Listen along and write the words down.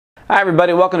Hi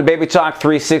everybody, welcome to Baby Talk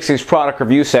 360's product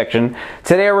review section.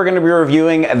 Today we're going to be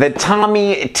reviewing the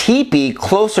Tommee Tippee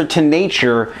Closer to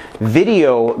Nature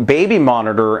video baby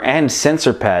monitor and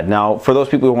sensor pad. Now, for those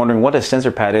people who are wondering what a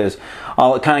sensor pad is,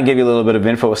 I'll kind of give you a little bit of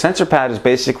info. A sensor pad is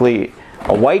basically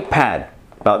a white pad,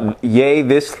 about yay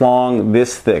this long,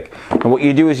 this thick. And what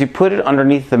you do is you put it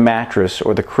underneath the mattress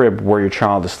or the crib where your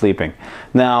child is sleeping.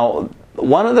 Now,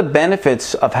 one of the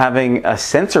benefits of having a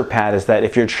sensor pad is that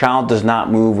if your child does not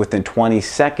move within 20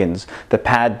 seconds, the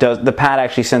pad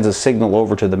actually sends a signal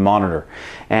over to the monitor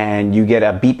and you get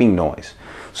a beeping noise.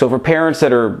 So for parents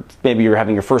that are, maybe you're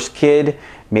having your first kid,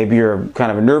 maybe you're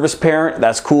kind of a nervous parent,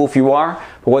 that's cool if you are.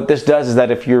 But what this does is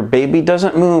that if your baby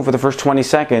doesn't move for the first 20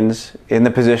 seconds in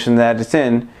the position that it's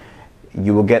in,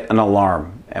 you will get an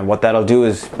alarm. And what that'll do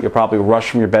is you'll probably rush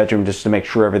from your bedroom just to make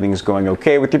sure everything's going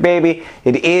okay with your baby.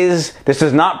 This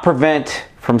does not prevent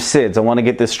from SIDS. I want to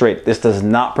get this straight. This does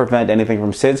not prevent anything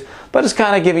from SIDS, but it's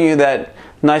kind of giving you that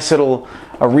nice little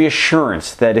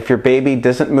reassurance that if your baby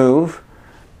doesn't move,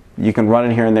 you can run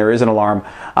in here and there is an alarm.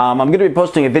 I'm going to be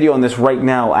posting a video on this right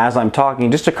now as I'm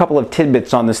talking. Just a couple of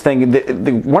tidbits on this thing.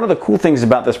 One of the cool things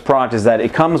about this product is that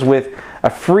it comes with a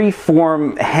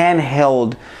free-form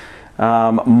handheld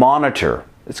monitor.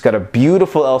 It's got a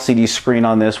beautiful LCD screen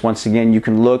on this. Once again, you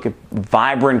can look at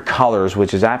vibrant colors,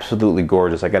 which is absolutely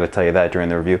gorgeous. I got to tell you that during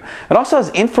the review. It also has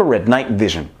infrared night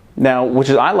vision. Now,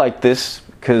 I like this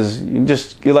because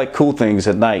you like cool things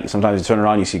at night. Sometimes you turn it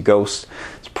on, you see ghosts.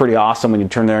 It's pretty awesome when you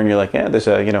turn there and you're like, yeah, there's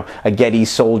a Getty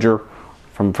soldier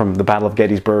from the Battle of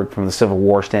Gettysburg, from the Civil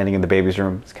War, standing in the baby's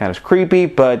room. It's kind of creepy,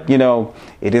 but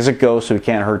it is a ghost, so it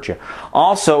can't hurt you.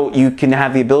 Also, you can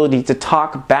have the ability to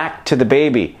talk back to the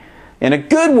baby in a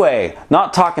good way,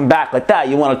 not talking back like that.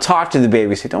 You want to talk to the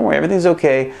baby, say, don't worry, everything's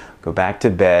okay. Go back to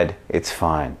bed, it's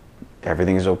fine.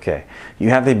 Everything is okay. You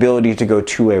have the ability to go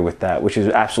two-way with that, which is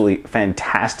absolutely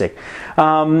fantastic.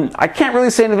 I can't really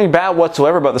say anything bad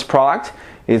whatsoever about this product.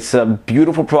 It's a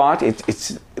beautiful product.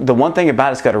 It's the one thing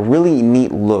about it's got a really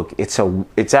neat look. It's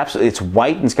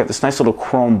white and it's got this nice little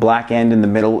chrome black end in the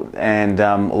middle and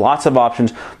lots of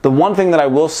options. The one thing that I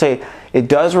will say, it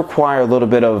does require a little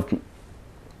bit of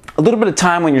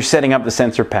time when you're setting up the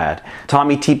sensor pad.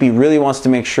 Tommee Tippee really wants to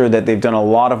make sure that they've done a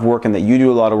lot of work and that you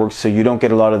do a lot of work so you don't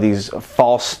get a lot of these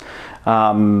false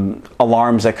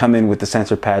alarms that come in with the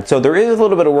sensor pad. So there is a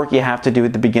little bit of work you have to do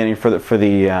at the beginning for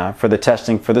the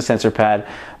testing for the sensor pad,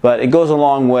 but it goes a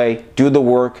long way. Do the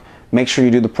work. Make sure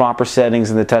you do the proper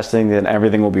settings and the testing, then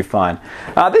everything will be fine.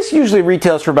 This usually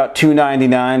retails for about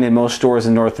 $2.99 in most stores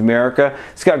in North America.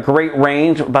 It's got great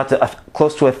range,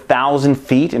 close to 1,000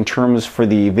 feet in terms for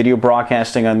the video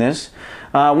broadcasting on this.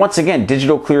 Once again,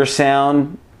 digital clear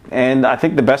sound, and I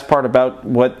think the best part about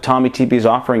what Tommee Tippee is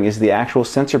offering is the actual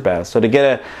sensor pad. So to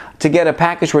get a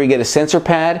package where you get a sensor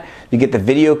pad, you get the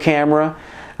video camera.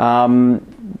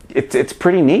 It's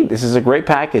pretty neat. This is a great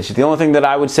package. The only thing that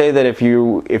I would say that if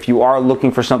you are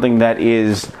looking for something that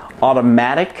is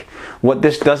automatic, what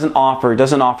this doesn't offer, it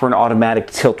doesn't offer an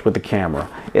automatic tilt with the camera.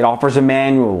 It offers a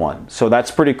manual one, so that's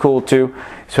pretty cool too.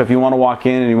 So if you want to walk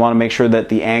in and you want to make sure that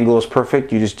the angle is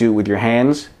perfect, you just do it with your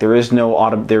hands. There is no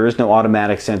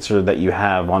automatic sensor that you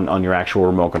have on your actual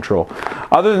remote control.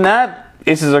 Other than that,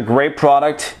 this is a great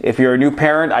product. If you're a new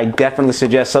parent, I definitely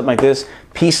suggest something like this.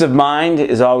 Peace of mind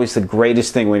is always the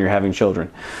greatest thing when you're having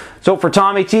children. So for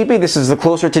Tommee Tippee, this is the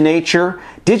Closer to Nature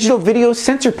digital video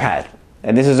sensor pad.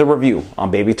 And this is a review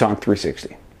on Baby Talk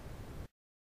 360.